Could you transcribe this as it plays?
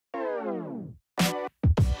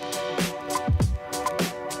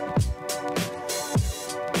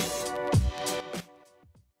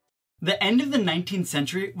The end of the 19th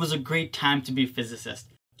century was a great time to be a physicist.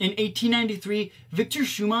 In 1893, Victor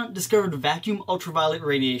Schumann discovered vacuum ultraviolet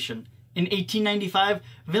radiation. In 1895,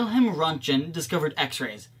 Wilhelm Röntgen discovered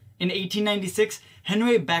X-rays. In 1896,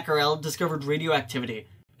 Henri Becquerel discovered radioactivity.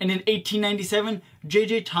 And in 1897,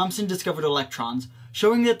 J.J. Thomson discovered electrons,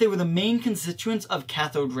 showing that they were the main constituents of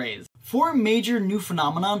cathode rays. 4 major new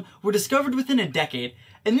phenomena were discovered within a decade,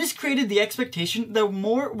 and this created the expectation that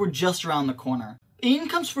more were just around the corner. In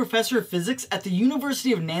comes Professor of Physics at the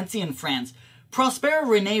University of Nancy in France, Prosper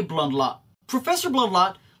René Blondlot. Professor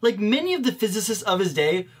Blondlot, like many of the physicists of his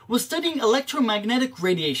day, was studying electromagnetic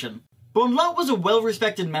radiation. Blondlot was a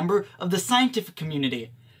well-respected member of the scientific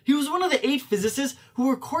community. He was one of the 8 physicists who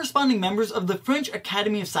were corresponding members of the French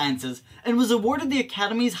Academy of Sciences and was awarded the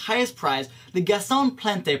Academy's highest prize, the Gaston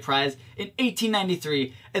Plante Prize, in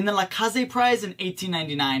 1893 and the Lacaze Prize in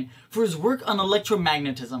 1899 for his work on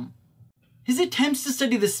electromagnetism. His attempts to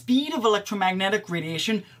study the speed of electromagnetic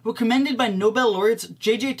radiation were commended by Nobel laureates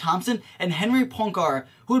J.J. Thomson and Henri Poincaré,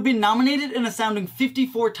 who had been nominated an astounding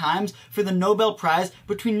 54 times for the Nobel Prize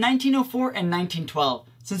between 1904 and 1912,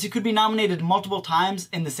 since he could be nominated multiple times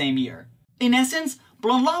in the same year. In essence,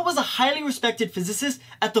 Blondlot was a highly respected physicist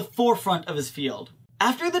at the forefront of his field.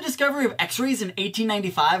 After the discovery of X-rays in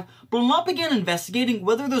 1895, Blondlot began investigating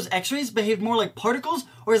whether those X-rays behaved more like particles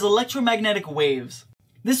or as electromagnetic waves.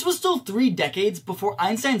 This was still 3 decades before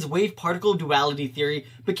Einstein's wave-particle duality theory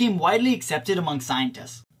became widely accepted among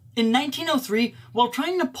scientists. In 1903, while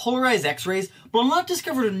trying to polarize X-rays, Blondlot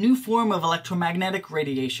discovered a new form of electromagnetic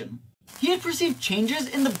radiation. He had perceived changes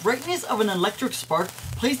in the brightness of an electric spark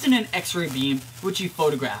placed in an X-ray beam, which he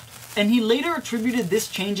photographed, and he later attributed this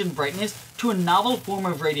change in brightness to a novel form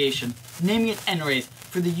of radiation, naming it N-rays,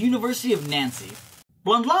 for the University of Nancy.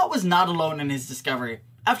 Blondlot was not alone in his discovery.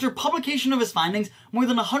 After publication of his findings, more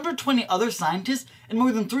than 120 other scientists and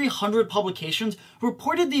more than 300 publications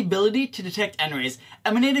reported the ability to detect N-rays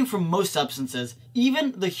emanating from most substances,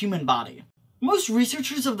 even the human body. Most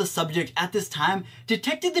researchers of the subject at this time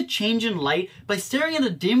detected the change in light by staring at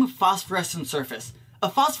a dim phosphorescent surface. A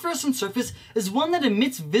phosphorescent surface is one that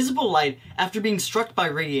emits visible light after being struck by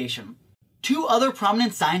radiation. 2 other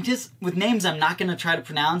prominent scientists, with names I'm not going to try to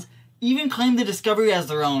pronounce, even claimed the discovery as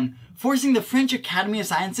their own, forcing the French Academy of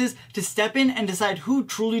Sciences to step in and decide who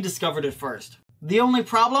truly discovered it first. The only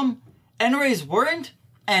problem? N-rays weren't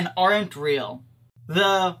and aren't real.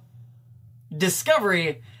 The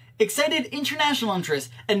discovery excited international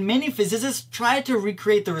interest, and many physicists tried to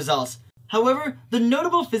recreate the results. However, the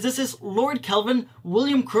notable physicists Lord Kelvin,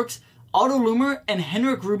 William Crookes, Otto Lumer, and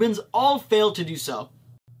Henrik Rubens all failed to do so.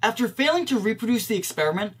 After failing to reproduce the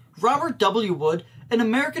experiment, Robert W. Wood, an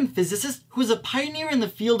American physicist who was a pioneer in the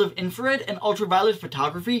field of infrared and ultraviolet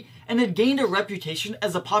photography and had gained a reputation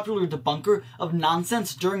as a popular debunker of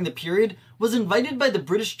nonsense during the period, was invited by the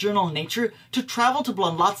British journal Nature to travel to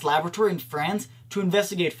Blondlot's laboratory in France to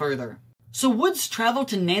investigate further. So Woods traveled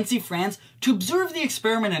to Nancy, France to observe the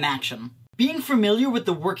experiment in action. Being familiar with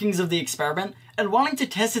the workings of the experiment and wanting to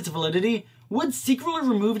test its validity, Woods secretly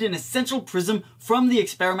removed an essential prism from the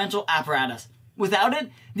experimental apparatus. Without it,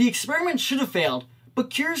 the experiment should have failed, but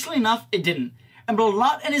curiously enough, it didn't, and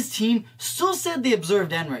Blondlot and his team still said they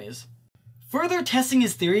observed N-rays. Further testing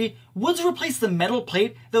his theory, Woods replaced the metal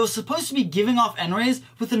plate that was supposed to be giving off N-rays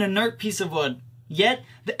with an inert piece of wood. Yet,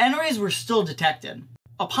 the N-rays were still detected.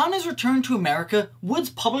 Upon his return to America, Woods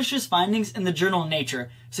published his findings in the journal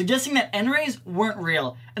Nature, suggesting that N-rays weren't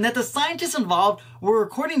real, and that the scientists involved were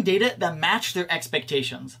recording data that matched their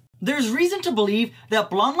expectations. There's reason to believe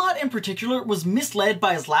that Blondlot in particular was misled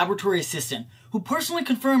by his laboratory assistant, who personally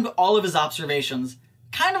confirmed all of his observations.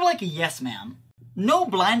 Kind of like a yes man. No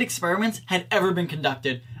blind experiments had ever been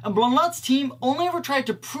conducted, and Blondlot's team only ever tried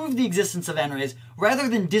to prove the existence of N-rays rather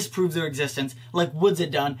than disprove their existence, like Woods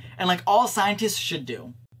had done, and like all scientists should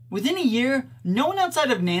do. Within a year, no one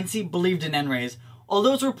outside of Nancy believed in N-rays,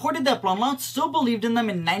 although it's reported that Blondlot still believed in them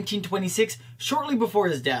in 1926, shortly before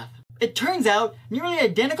his death. It turns out, nearly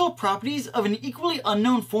identical properties of an equally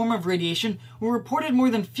unknown form of radiation were reported more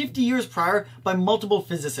than 50 years prior by multiple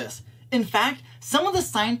physicists. In fact, some of the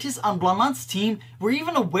scientists on Blondlot's team were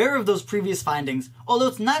even aware of those previous findings, although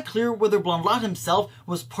it's not clear whether Blondlot himself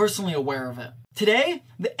was personally aware of it. Today,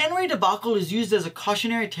 the N-Ray debacle is used as a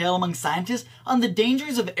cautionary tale among scientists on the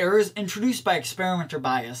dangers of errors introduced by experimenter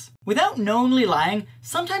bias. Without knowingly lying,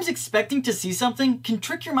 sometimes expecting to see something can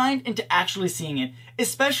trick your mind into actually seeing it,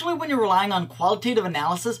 especially when you're relying on qualitative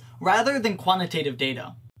analysis rather than quantitative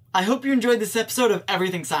data. I hope you enjoyed this episode of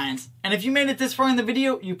Everything Science, and if you made it this far in the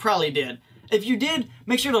video, you probably did. If you did,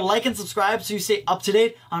 make sure to like and subscribe so you stay up to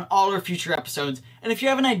date on all our future episodes. And if you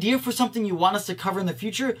have an idea for something you want us to cover in the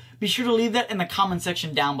future, be sure to leave that in the comment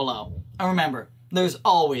section down below. And remember, there's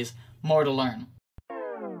always more to learn.